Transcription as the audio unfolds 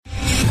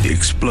The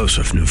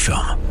explosive new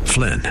film,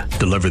 Flynn,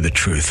 deliver the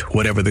truth,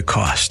 whatever the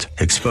cost,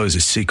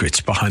 exposes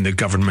secrets behind the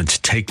government's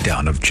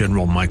takedown of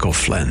General Michael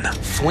Flynn.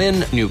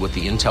 Flynn knew what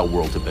the intel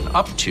world had been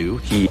up to.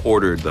 He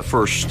ordered the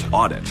first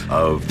audit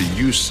of the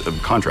use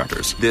of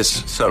contractors.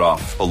 This set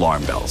off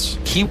alarm bells.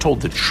 He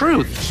told the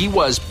truth. He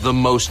was the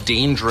most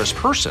dangerous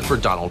person for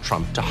Donald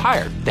Trump to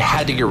hire. They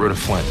had to get rid of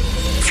Flynn.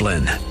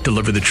 Flynn,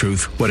 deliver the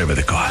truth, whatever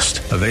the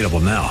cost. Available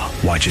now.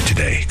 Watch it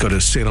today. Go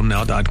to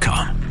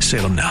salemnow.com.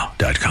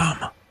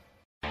 salemnow.com.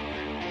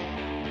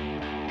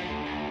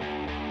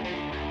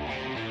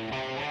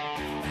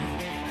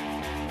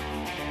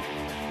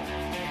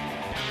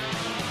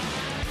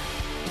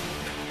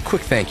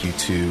 Quick thank you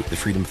to the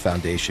Freedom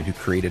Foundation who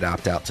created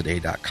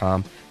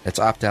optouttoday.com. That's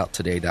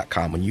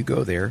optouttoday.com. When you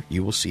go there,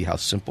 you will see how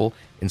simple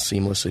and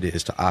seamless it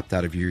is to opt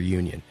out of your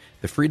union.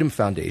 The Freedom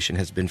Foundation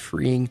has been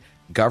freeing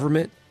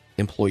government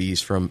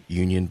employees from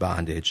union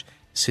bondage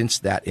since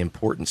that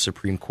important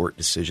Supreme Court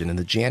decision in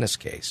the Janus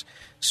case.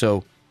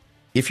 So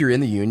if you're in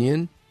the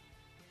union,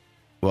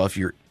 well, if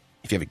you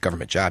have a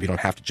government job, you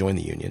don't have to join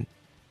the union.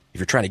 If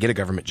you're trying to get a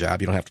government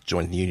job, you don't have to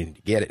join the union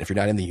to get it. And if you're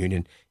not in the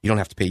union, you don't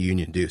have to pay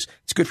union dues.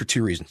 It's good for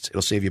two reasons.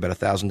 It'll save you about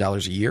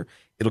 $1,000 a year.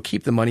 It'll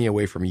keep the money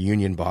away from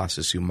union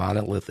bosses who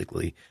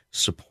monolithically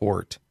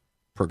support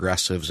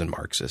progressives and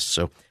Marxists.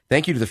 So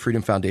thank you to the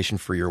Freedom Foundation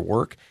for your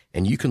work.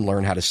 And you can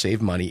learn how to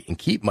save money and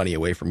keep money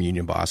away from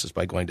union bosses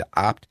by going to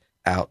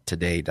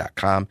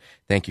optouttoday.com.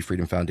 Thank you,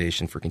 Freedom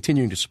Foundation, for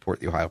continuing to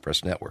support the Ohio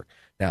Press Network.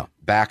 Now,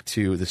 back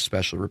to this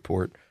special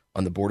report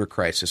on the border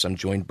crisis. I'm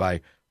joined by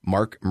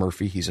Mark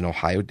Murphy. He's an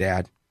Ohio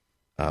dad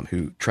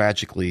who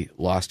tragically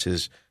lost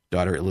his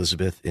daughter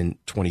Elizabeth in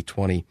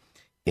 2020.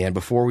 And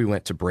before we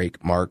went to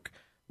break, Mark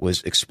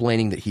was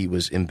explaining that he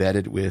was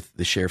embedded with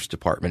the sheriff's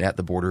department at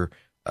the border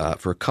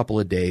for a couple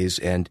of days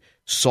and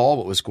saw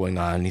what was going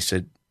on. And he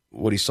said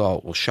what he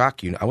saw will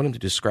shock you. I want him to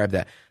describe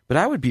that. But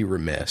I would be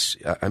remiss.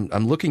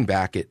 I'm looking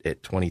back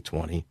at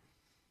 2020,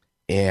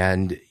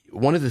 and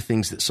one of the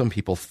things that some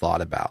people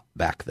thought about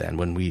back then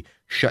when we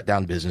shut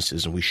down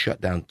businesses and we shut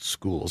down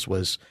schools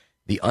was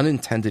the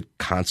unintended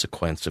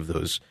consequence of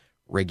those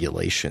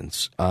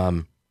regulations.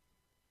 Have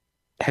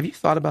you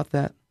thought about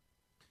that?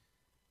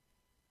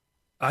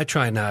 I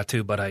try not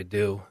to, but I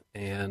do.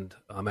 And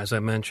as I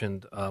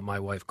mentioned, my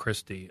wife,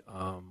 Christy,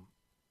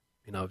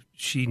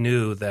 she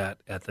knew that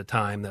at the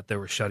time that they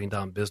were shutting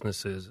down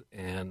businesses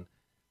and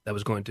that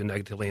was going to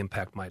negatively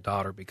impact my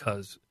daughter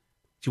because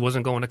she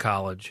wasn't going to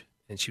college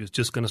and she was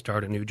just going to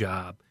start a new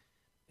job.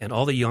 And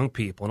all the young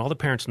people, and all the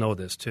parents know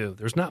this too,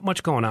 there's not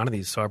much going on in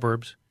these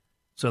suburbs.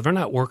 So if they're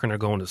not working or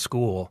going to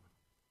school,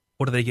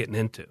 what are they getting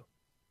into?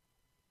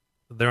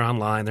 They're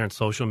online, they're in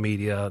social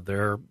media,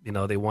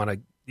 they want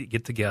to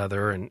get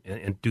together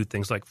and do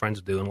things like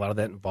friends do, and a lot of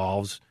that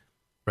involves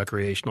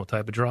recreational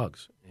type of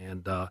drugs.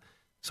 And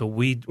so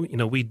we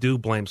do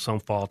blame some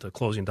fault of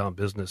closing down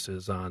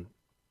businesses on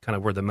kind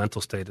of where the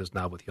mental state is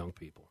now with young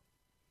people.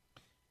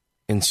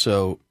 And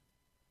so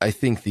I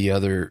think the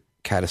other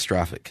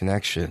catastrophic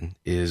connection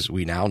is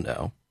we now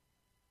know,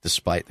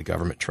 despite the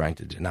government trying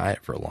to deny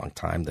it for a long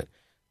time,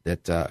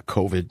 that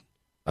COVID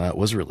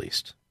was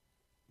released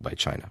by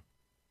China.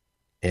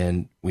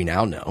 And we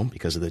now know,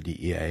 because of the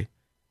DEA,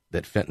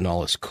 that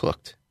fentanyl is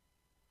cooked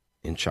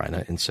in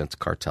China and sent to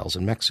cartels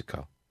in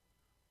Mexico.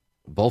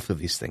 Both of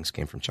these things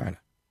came from China.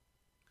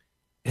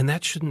 And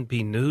that shouldn't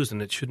be news,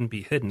 and it shouldn't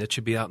be hidden. It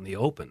should be out in the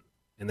open.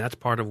 And that's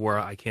part of where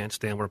I can't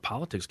stand where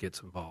politics gets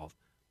involved.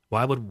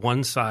 Why would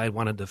one side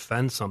want to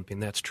defend something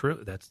that's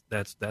true? That's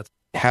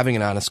having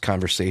an honest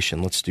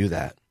conversation. Let's do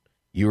that.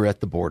 You were at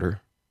the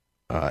border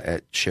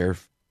at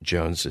Sheriff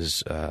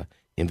Jones's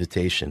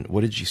invitation.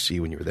 What did you see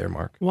when you were there,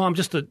 Mark? Well, I'm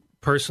just a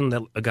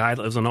guy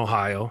that lives in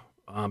Ohio.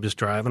 I'm just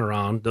driving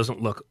around.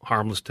 Doesn't look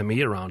harmless to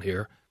me around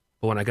here.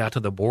 But when I got to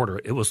the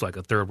border, it was like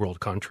a third world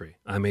country.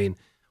 I mean,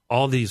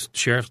 all these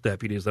sheriff's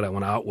deputies that I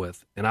went out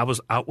with, and I was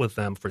out with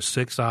them for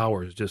 6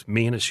 hours, just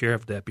me and a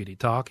sheriff deputy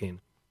talking.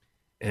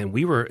 And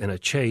we were in a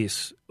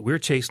chase. We were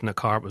chasing a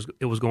car.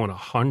 It was going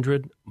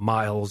 100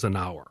 miles an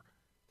hour.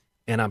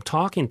 And I'm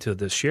talking to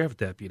this sheriff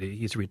deputy.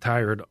 He's a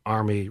retired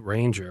Army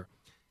Ranger.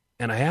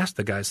 And I asked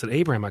the guy, I said,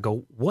 Abraham, I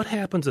go, what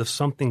happens if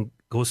something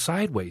goes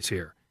sideways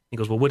here? He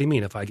goes, well, what do you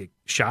mean, if I get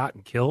shot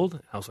and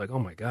killed? I was like, oh,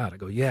 my God. I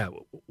go, yeah,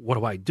 what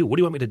do I do? What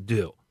do you want me to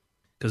do?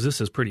 Because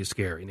this is pretty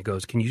scary. And he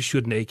goes, can you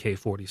shoot an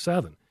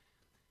AK-47?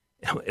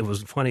 It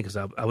was funny because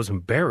I was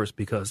embarrassed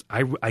because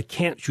I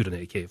can't shoot an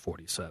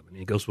AK-47.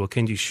 He goes, well,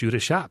 can you shoot a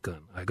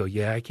shotgun? I go,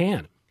 yeah, I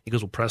can. He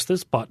goes, well, press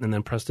this button and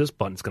then press this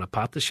button. It's going to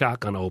pop the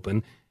shotgun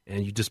open,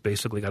 and you just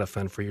basically got to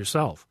fend for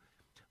yourself.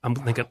 I'm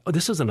thinking, oh,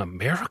 this isn't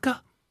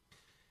America?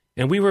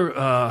 And we were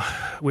on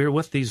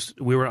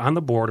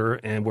the border,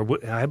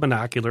 and I have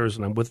binoculars,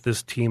 and I'm with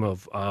this team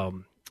of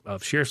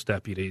sheriff's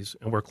deputies,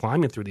 and we're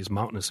climbing through these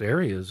mountainous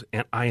areas,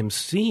 and I am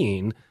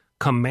seeing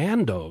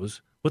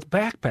commandos with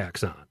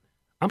backpacks on.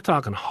 I'm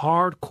talking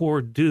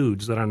hardcore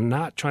dudes that are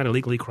not trying to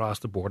legally cross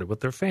the border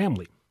with their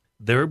family.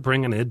 They're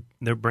bringing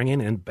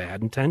in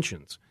bad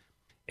intentions.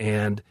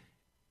 And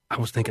I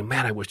was thinking,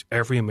 man, I wish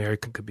every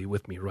American could be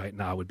with me right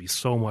now. It would be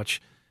so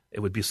much it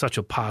would be such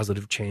a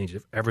positive change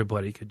if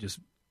everybody could just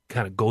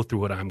kind of go through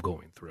what I'm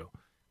going through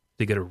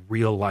to get a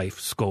real life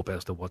scope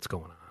as to what's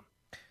going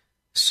on.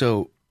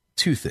 So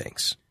 2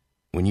 things.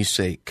 When you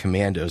say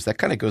commandos, that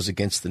kind of goes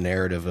against the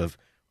narrative of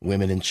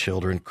women and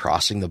children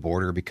crossing the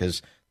border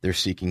because they're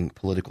seeking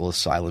political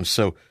asylum.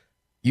 So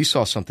you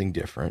saw something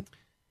different.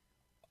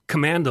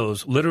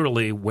 Commandos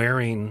literally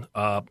wearing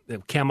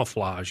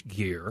camouflage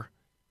gear,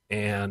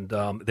 and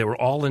they were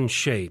all in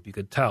shape, you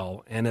could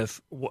tell. And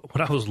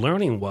what I was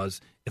learning was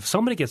if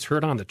somebody gets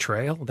hurt on the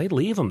trail, they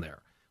leave them there.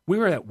 We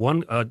were at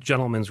one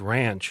gentleman's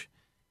ranch,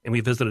 and we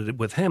visited it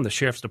with him. The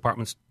sheriff's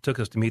department took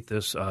us to meet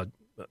this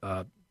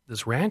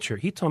this rancher.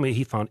 He told me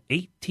he found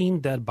 18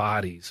 dead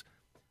bodies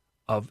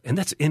and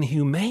that's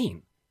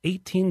inhumane,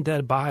 18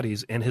 dead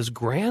bodies. And his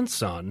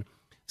grandson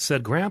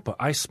said, "Grandpa,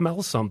 I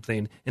smell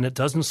something, and it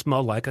doesn't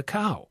smell like a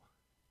cow."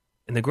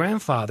 And the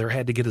grandfather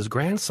had to get his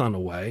grandson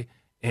away.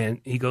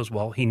 And he goes,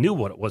 well, he knew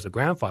what it was the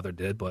grandfather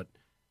did, but,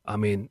 I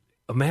mean,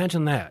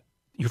 imagine that.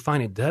 You're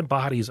finding dead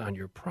bodies on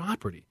your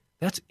property.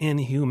 That's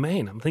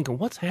inhumane. I'm thinking,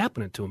 what's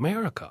happening to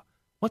America?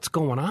 What's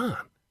going on?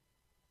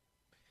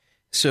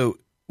 So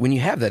when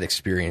you have that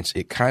experience,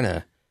 it kind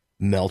of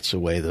melts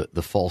away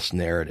the false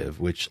narrative,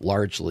 which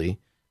largely,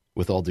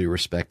 with all due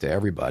respect to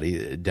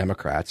everybody,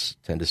 Democrats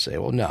tend to say,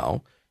 well,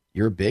 no,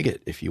 you're a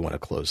bigot if you want to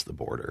close the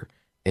border.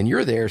 And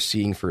you're there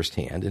seeing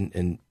firsthand,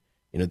 and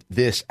you know,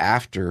 this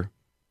after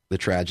the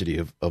tragedy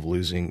of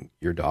losing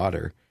your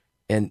daughter.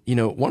 And, you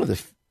know, one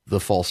of the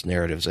false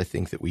narratives I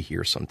think that we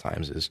hear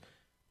sometimes is,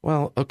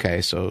 well,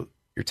 okay, so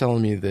you're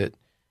telling me that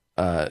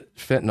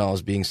fentanyl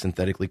is being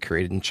synthetically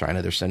created in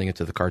China. They're sending it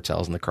to the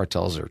cartels, and the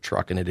cartels are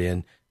trucking it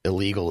in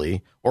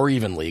illegally or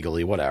even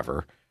legally,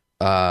 whatever.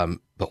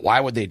 But why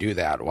would they do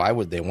that? Why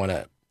would they want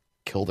to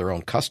kill their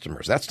own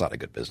customers? That's not a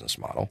good business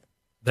model.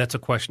 That's a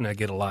question I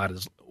get a lot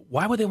is,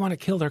 why would they want to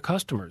kill their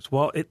customers?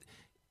 Well,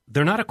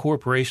 they're not a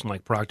corporation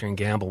like Procter &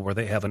 Gamble where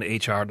they have an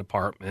HR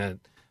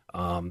department.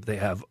 They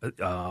have,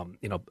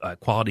 a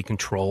quality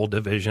control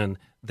division.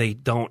 They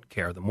don't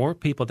care. The more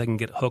people that can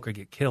get hooked or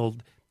get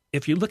killed,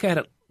 if you look at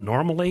it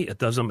normally, it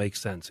doesn't make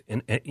sense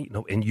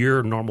in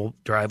your normal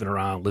driving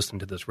around, listening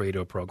to this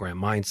radio program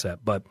mindset.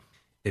 But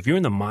if you're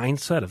in the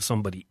mindset of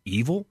somebody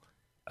evil,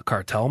 a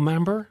cartel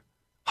member,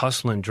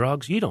 hustling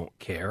drugs, you don't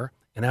care.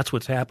 And that's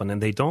what's happened.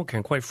 And they don't care.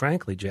 And quite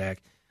frankly,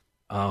 Jack,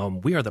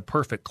 we are the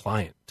perfect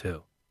client,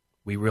 too.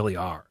 We really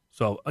are.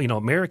 So,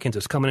 Americans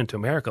is coming into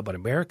America, but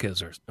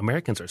Americans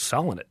are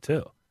selling it,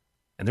 too.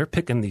 And they're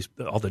picking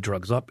all the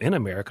drugs up in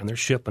America, and they're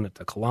shipping it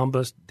to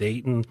Columbus,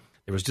 Dayton.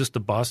 There was just a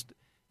bust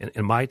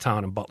in my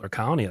town in Butler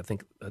County. I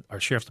think our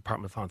sheriff's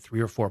department found 3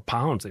 or 4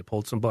 pounds. They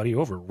pulled somebody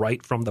over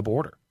right from the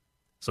border.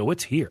 So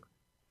it's here.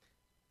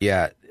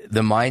 Yeah,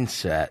 the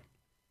mindset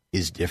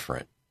is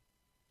different.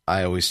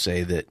 I always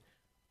say that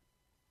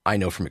I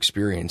know from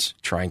experience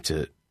trying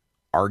to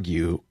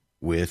argue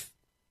with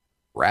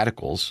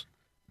radicals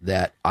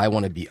that I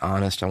want to be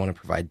honest, I want to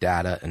provide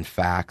data and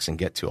facts and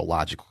get to a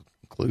logical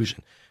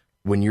conclusion.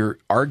 When you're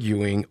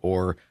arguing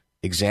or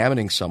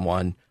examining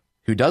someone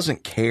who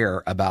doesn't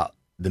care about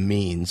the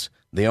means,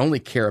 they only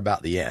care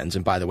about the ends.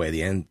 And by the way,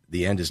 the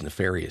end is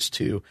nefarious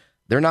too.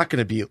 They're not going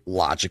to be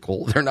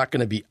logical. They're not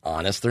going to be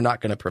honest. They're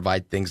not going to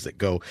provide things that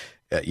go,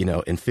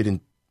 and fit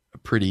in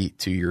pretty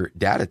to your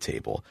data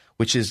table,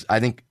 which is, I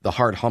think, the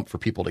hard hump for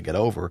people to get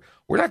over.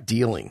 We're not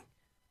dealing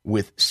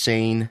with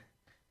sane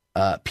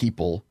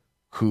people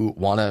who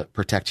want to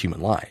protect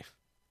human life.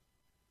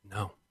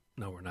 No,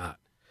 we're not.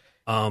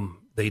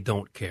 They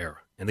don't care.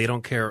 And they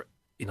don't care.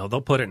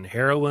 They'll put it in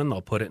heroin.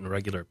 They'll put it in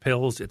regular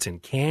pills. It's in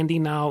candy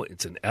now.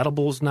 It's in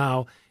edibles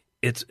now.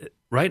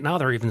 Right now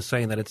they're even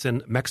saying that it's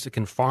in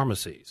Mexican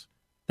pharmacies.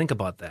 Think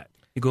about that.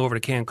 You go over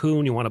to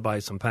Cancun, you want to buy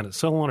some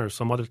penicillin or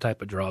some other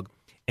type of drug,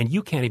 and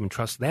you can't even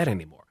trust that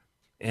anymore.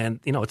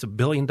 And, it's $1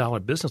 billion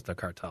business, the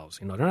cartels.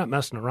 They're not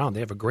messing around. They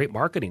have a great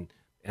marketing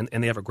and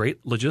they have a great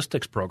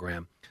logistics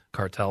program,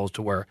 cartels,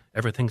 to where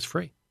everything's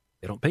free.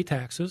 They don't pay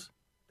taxes.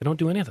 They don't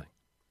do anything.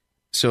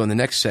 So in the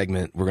next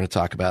segment, we're going to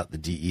talk about the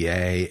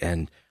DEA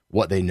and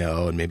what they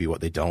know and maybe what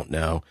they don't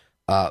know.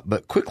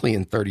 But quickly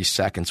in 30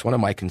 seconds, one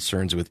of my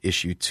concerns with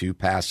issue 2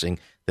 passing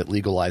that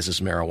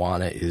legalizes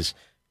marijuana is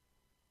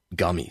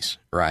gummies,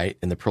 right?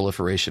 And the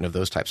proliferation of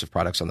those types of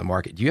products on the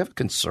market. Do you have a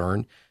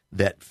concern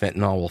that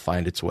fentanyl will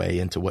find its way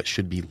into what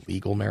should be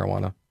legal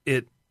marijuana?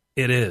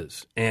 It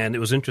is. And it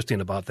was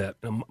interesting about that.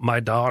 My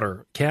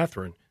daughter,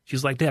 Catherine,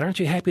 she's like, Dad, aren't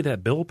you happy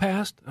that bill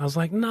passed? I was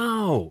like,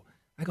 no.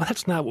 I go,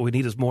 that's not what we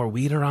need is more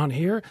weed around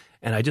here.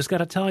 And I just got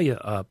to tell you,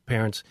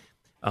 parents,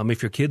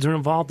 if your kids are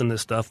involved in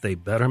this stuff, they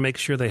better make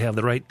sure they have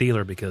the right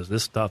dealer because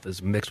this stuff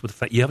is mixed with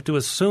fentanyl. You have to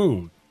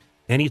assume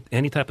any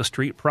type of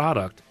street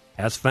product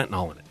has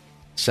fentanyl in it.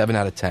 7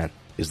 out of 10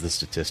 is the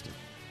statistic.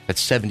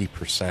 That's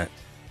 70%.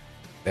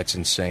 That's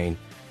insane.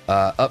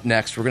 Up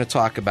next, we're going to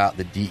talk about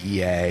the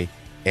DEA.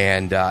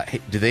 And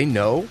hey, do they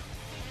know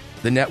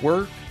the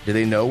network? Do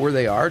they know where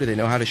they are? Do they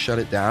know how to shut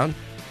it down?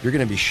 You're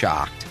going to be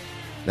shocked.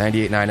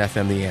 98.9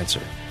 FM, The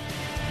Answer.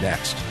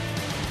 Next.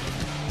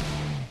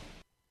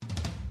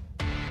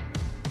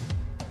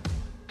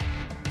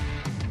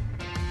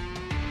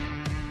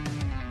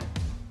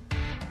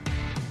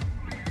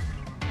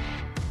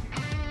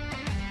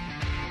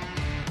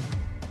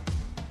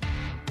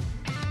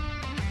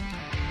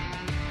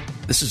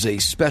 This is a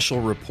special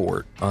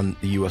report on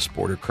the U.S.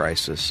 border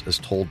crisis as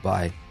told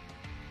by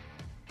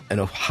an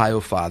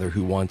Ohio father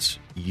who wants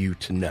you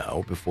to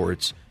know before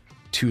it's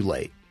too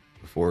late,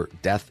 before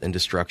death and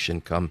destruction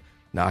come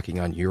knocking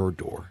on your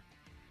door,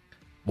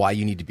 why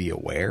you need to be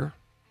aware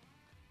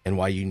and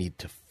why you need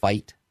to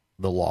fight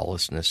the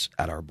lawlessness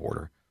at our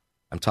border.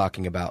 I'm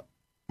talking about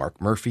Mark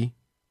Murphy.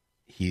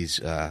 He's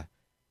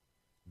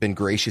been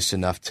gracious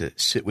enough to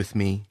sit with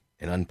me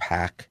and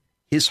unpack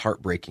his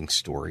heartbreaking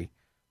story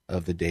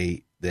of the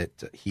day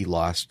that he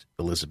lost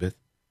Elizabeth,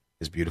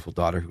 his beautiful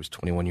daughter, who was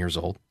 21 years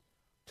old,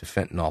 to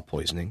fentanyl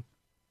poisoning.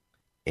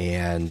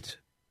 And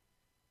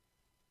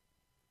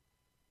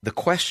the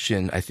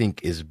question, I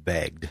think, is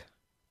begged.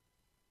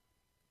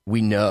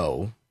 We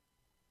know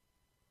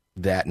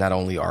that not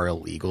only are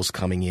illegals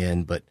coming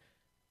in, but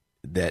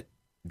that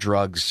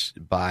drugs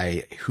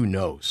by, who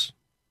knows,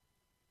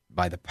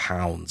 by the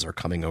pounds are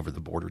coming over the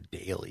border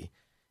daily.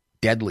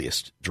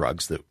 Deadliest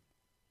drugs that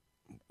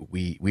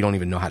we don't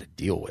even know how to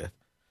deal with.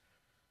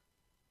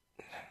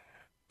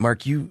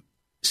 Mark, you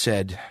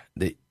said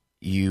that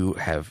you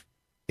have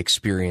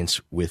experience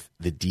with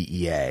the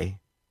DEA.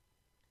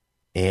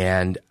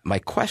 And my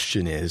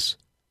question is,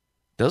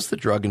 does the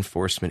Drug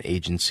Enforcement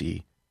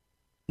Agency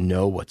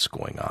know what's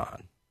going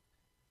on?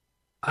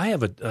 I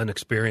have an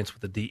experience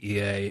with the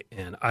DEA,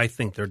 and I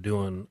think they're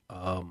doing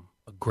a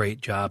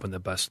great job and the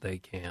best they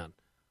can.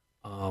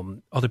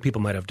 Other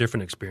people might have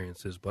different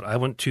experiences, but I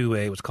went to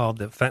it was called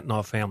the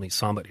Fentanyl Family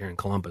Summit here in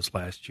Columbus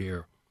last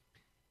year.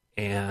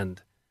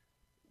 And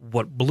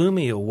what blew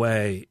me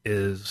away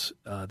is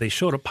they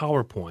showed a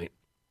PowerPoint,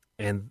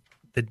 and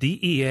the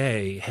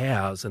DEA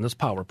has, in this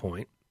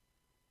PowerPoint,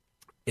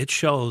 it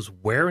shows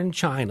where in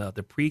China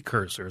the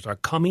precursors are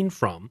coming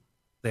from.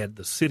 They had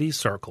the city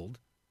circled,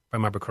 if I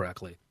remember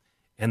correctly,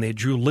 and they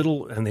drew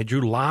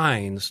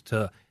lines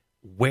to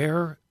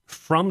where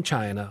from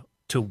China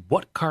to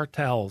what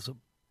cartels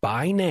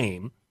by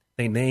name.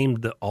 They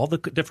named all the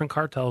different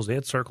cartels. They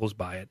had circles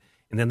by it,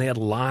 and then they had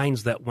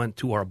lines that went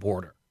to our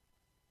border.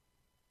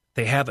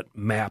 They have it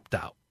mapped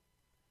out,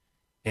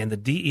 and the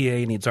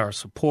DEA needs our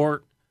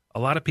support. A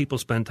lot of people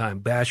spend time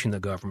bashing the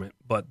government,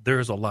 but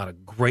there's a lot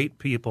of great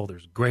people.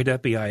 There's great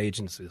FBI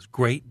agents, there's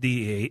great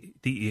DEA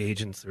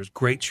agents, there's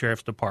great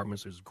sheriff's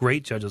departments, there's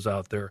great judges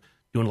out there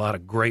doing a lot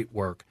of great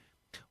work.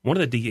 One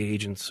of the DEA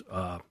agents,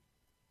 I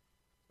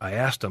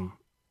asked him,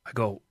 I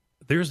go,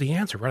 there's the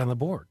answer right on the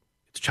board.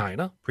 It's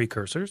China,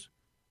 precursors.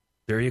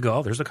 There you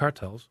go. There's the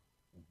cartels.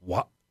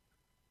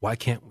 Why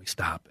can't we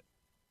stop it?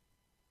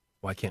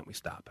 Why can't we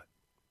stop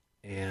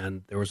it?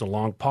 And there was a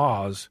long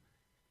pause,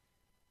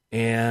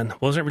 and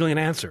wasn't really an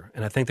answer.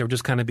 And I think they were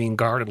just kind of being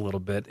guarded a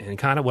little bit. And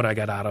kind of what I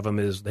got out of them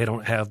is they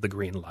don't have the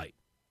green light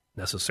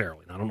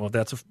necessarily. And I don't know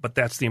if but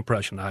that's the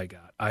impression I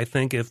got. I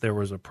think if there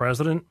was a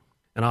president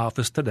in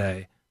office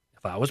today,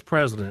 if I was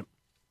president,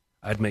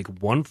 I'd make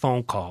one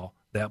phone call,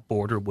 that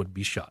border would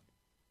be shut.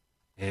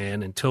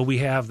 And until we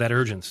have that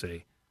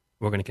urgency,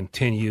 we're going to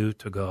continue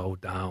to go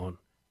down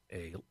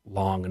a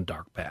long and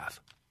dark path.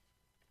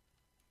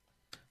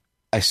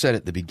 I said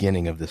at the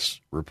beginning of this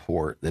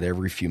report that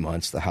every few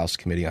months the House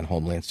Committee on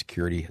Homeland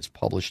Security has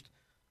published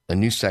a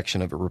new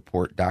section of a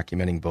report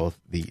documenting both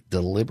the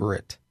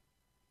deliberate,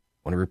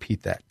 I want to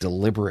repeat that,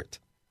 deliberate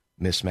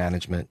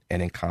mismanagement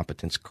and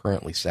incompetence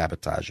currently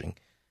sabotaging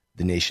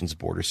the nation's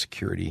border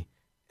security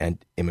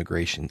and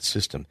immigration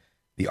system.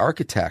 The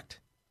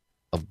architect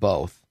of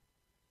both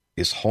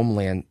is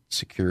Homeland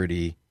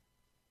Security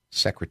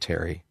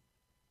Secretary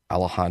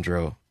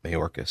Alejandro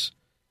Mayorkas.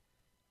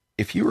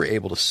 If you were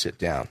able to sit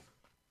down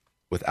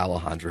with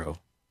Alejandro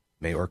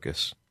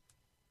Mayorkas,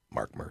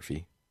 Mark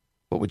Murphy,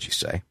 what would you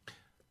say?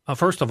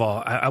 First of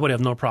all, I would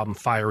have no problem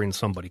firing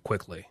somebody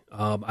quickly.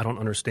 I don't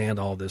understand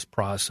all this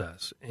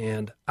process.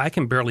 And I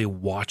can barely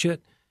watch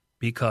it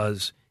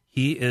because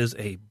he is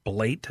a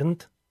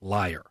blatant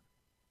liar.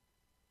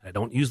 I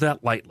don't use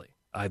that lightly.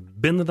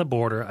 I've been to the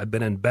border. I've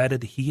been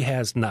embedded. He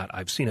has not.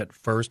 I've seen it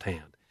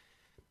firsthand.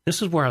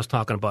 This is where I was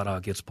talking about how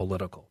it gets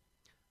political.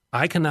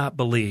 I cannot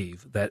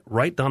believe that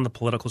right down the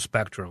political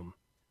spectrum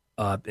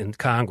in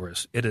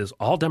Congress, it is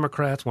all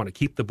Democrats want to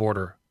keep the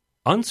border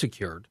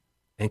unsecured,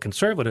 and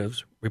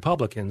conservatives,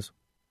 Republicans,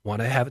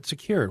 want to have it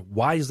secured.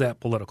 Why is that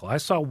political? I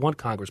saw one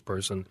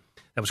congressperson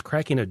that was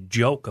cracking a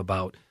joke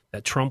about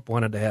that Trump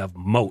wanted to have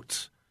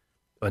moats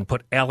and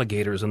put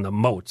alligators in the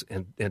moats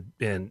and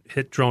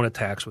hit drone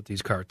attacks with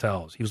these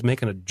cartels. He was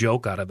making a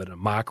joke out of it, a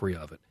mockery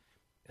of it.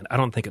 And I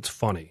don't think it's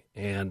funny.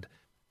 And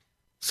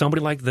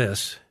somebody like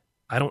this,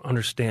 I don't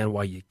understand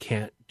why you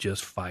can't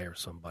just fire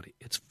somebody.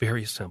 It's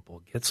very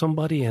simple. Get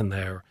somebody in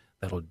there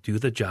that'll do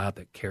the job,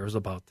 that cares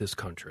about this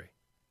country.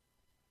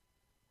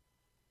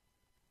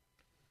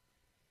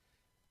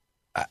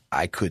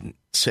 I couldn't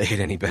say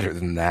it any better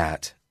than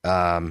that.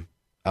 I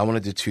want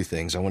to do two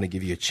things. I want to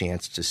give you a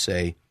chance to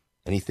say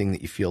anything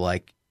that you feel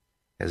like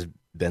has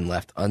been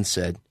left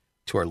unsaid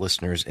to our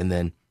listeners. And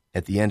then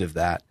at the end of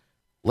that,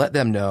 let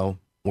them know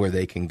where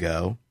they can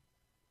go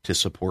to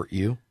support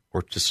you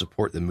or to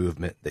support the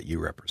movement that you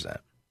represent.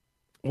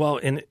 Well,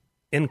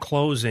 in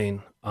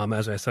closing,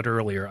 as I said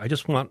earlier, I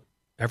just want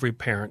every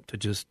parent to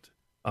just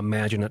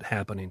imagine it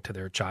happening to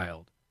their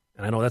child.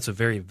 And I know that's a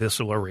very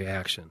visceral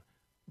reaction,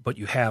 but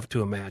you have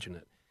to imagine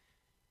it.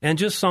 And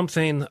just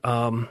something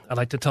I'd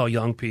like to tell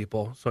young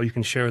people, so you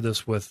can share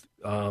this with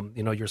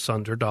your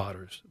sons or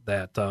daughters,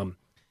 that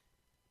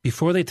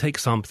before they take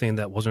something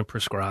that wasn't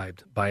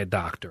prescribed by a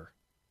doctor,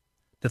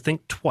 to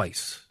think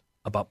twice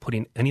about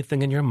putting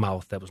anything in your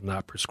mouth that was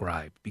not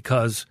prescribed,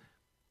 because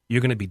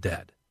you're going to be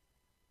dead.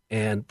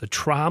 And the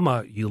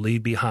trauma you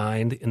leave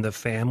behind in the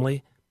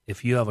family,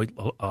 if you have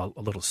a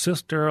little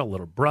sister, a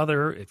little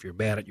brother, if you're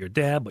mad at your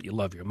dad but you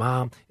love your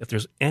mom, if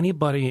there's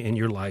anybody in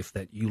your life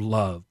that you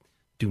love,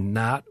 do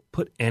not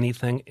put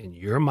anything in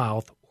your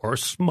mouth or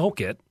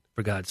smoke it,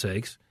 for God's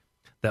sakes,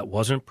 that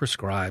wasn't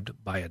prescribed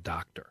by a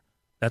doctor.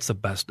 That's the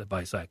best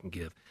advice I can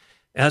give.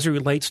 As it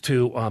relates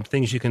to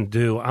things you can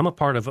do, I'm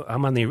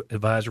on the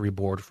advisory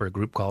board for a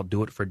group called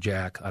Do It for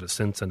Jack out of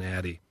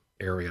Cincinnati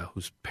area,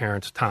 whose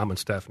parents, Tom and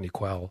Stephanie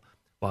Quell,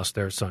 lost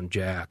their son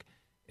Jack.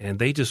 And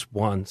they just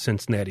won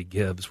Cincinnati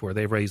Gives, where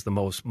they raised the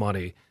most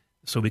money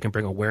so we can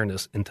bring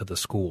awareness into the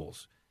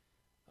schools.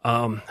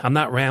 I'm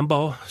not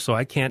Rambo, so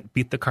I can't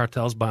beat the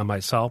cartels by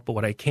myself, but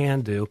what I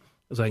can do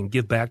is I can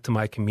give back to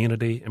my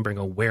community and bring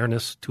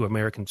awareness to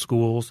American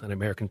schools and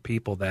American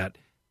people that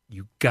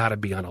you got to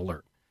be on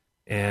alert.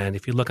 And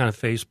if you look on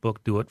Facebook,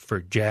 Do It for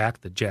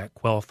Jack, the Jack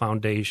Quell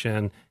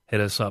Foundation, hit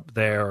us up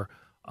there.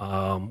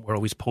 We're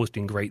always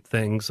posting great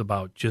things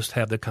about just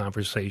have the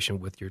conversation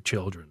with your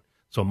children.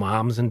 So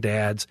moms and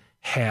dads,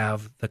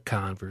 have the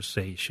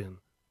conversation,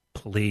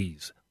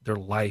 please. Their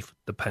life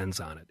depends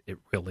on it. It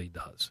really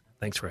does.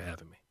 Thanks for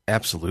having me.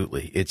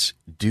 Absolutely. It's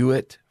Do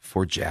It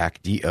for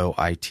Jack,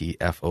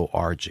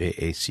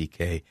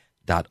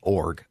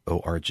 DoitForJack.org,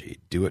 O-R-G,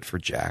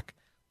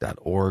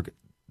 doitforjack.org,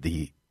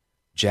 the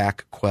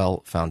Jack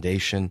Quell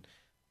Foundation.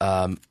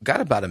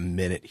 Got about a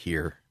minute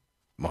here,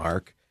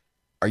 Mark.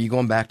 Are you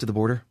going back to the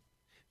border?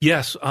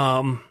 Yes.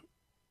 I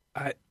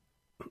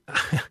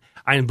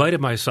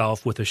invited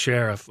myself with the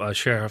sheriff,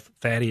 Sheriff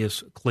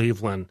Thaddeus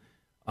Cleveland.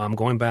 I'm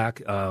going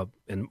back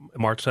in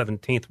March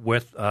 17th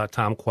with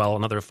Tom Quell,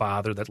 another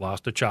father that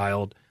lost a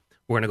child.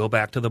 We're going to go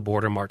back to the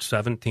border March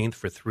 17th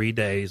for 3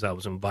 days. I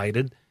was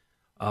invited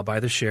by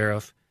the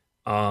sheriff.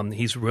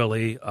 He's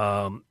really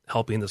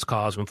helping this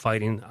cause. I'm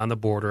fighting on the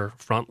border,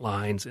 front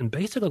lines. And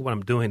basically what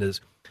I'm doing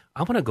is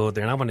I want to go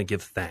there and I want to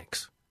give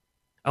thanks.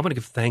 I want to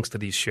give thanks to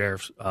these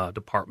sheriff's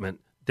department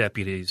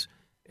deputies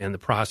and the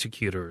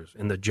prosecutors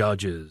and the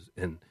judges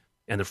and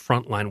the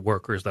frontline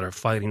workers that are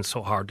fighting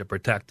so hard to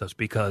protect us,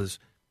 because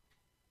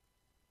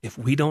if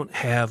we don't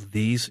have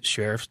these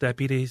sheriff's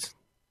deputies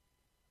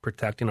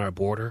protecting our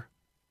border,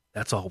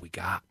 that's all we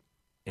got,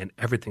 and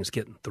everything's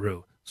getting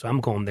through. So I'm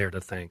going there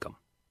to thank them.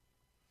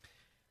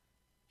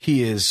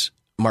 He is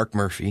Mark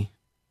Murphy.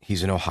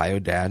 He's an Ohio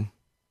dad.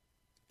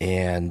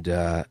 And,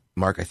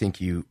 Mark, I think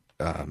you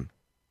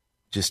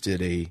just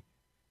did a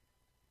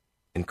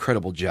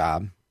incredible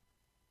job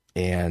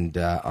and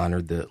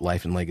honored the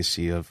life and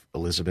legacy of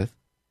Elizabeth.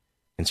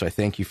 And so I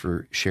thank you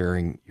for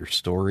sharing your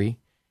story.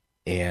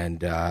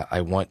 And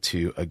I want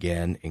to,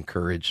 again,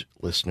 encourage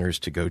listeners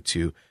to go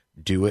to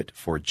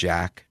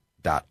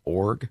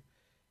doitforjack.org,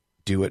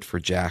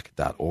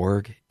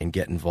 doitforjack.org, and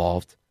get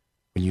involved.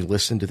 When you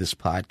listen to this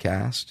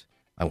podcast,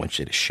 I want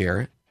you to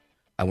share it.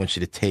 I want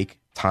you to take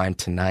time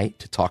tonight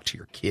to talk to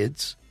your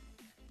kids.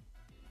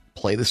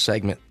 Play the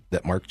segment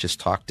that Mark just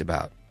talked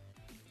about.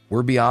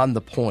 We're beyond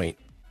the point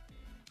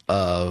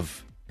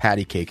of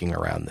patty caking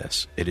around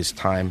this. It is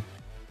time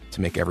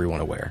to make everyone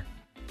aware.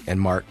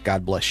 And Mark,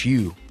 God bless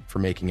you for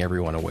making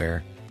everyone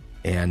aware.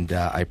 And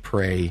I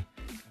pray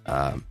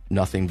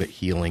nothing but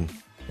healing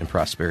and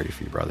prosperity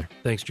for you, brother.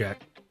 Thanks,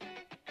 Jack.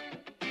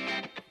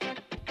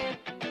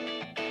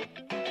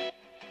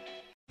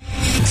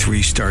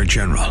 Three-star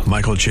General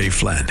Michael J.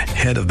 Flynn,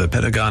 head of the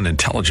Pentagon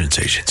Intelligence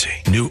Agency,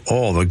 knew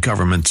all the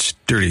government's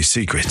dirty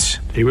secrets.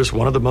 He was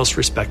one of the most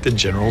respected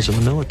generals in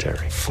the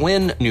military.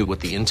 Flynn knew what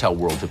the intel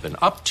world had been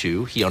up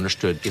to. He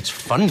understood its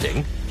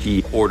funding.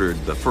 He ordered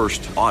the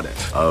first audit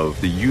of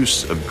the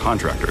use of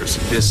contractors.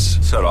 This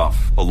set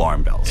off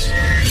alarm bells.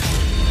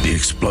 The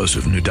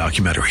explosive new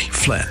documentary,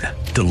 Flynn,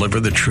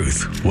 Deliver the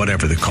Truth,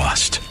 Whatever the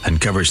Cost,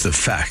 uncovers the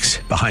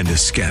facts behind the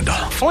scandal.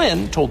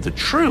 Flynn told the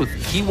truth.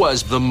 He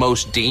was the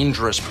most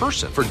dangerous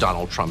person for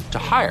Donald Trump to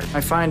hire. I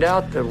find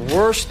out the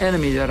worst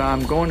enemy that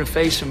I'm going to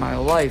face in my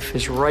life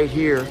is right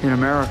here in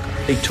America.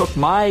 They took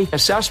my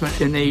assessment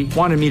and they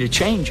wanted me to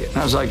change it. And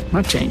I was like, I'm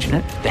not changing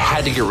it. They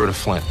had to get rid of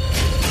Flynn.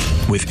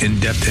 With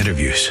in-depth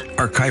interviews,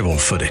 archival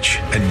footage,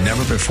 and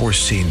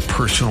never-before-seen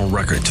personal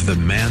records of the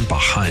man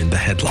behind the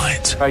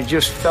headlines. I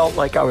just felt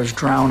like I was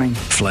drowning.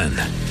 Flynn,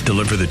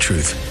 Deliver the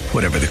Truth,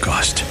 Whatever the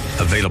Cost.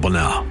 Available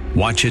now.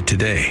 Watch it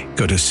today.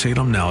 Go to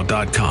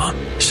salemnow.com.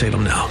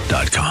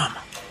 salemnow.com.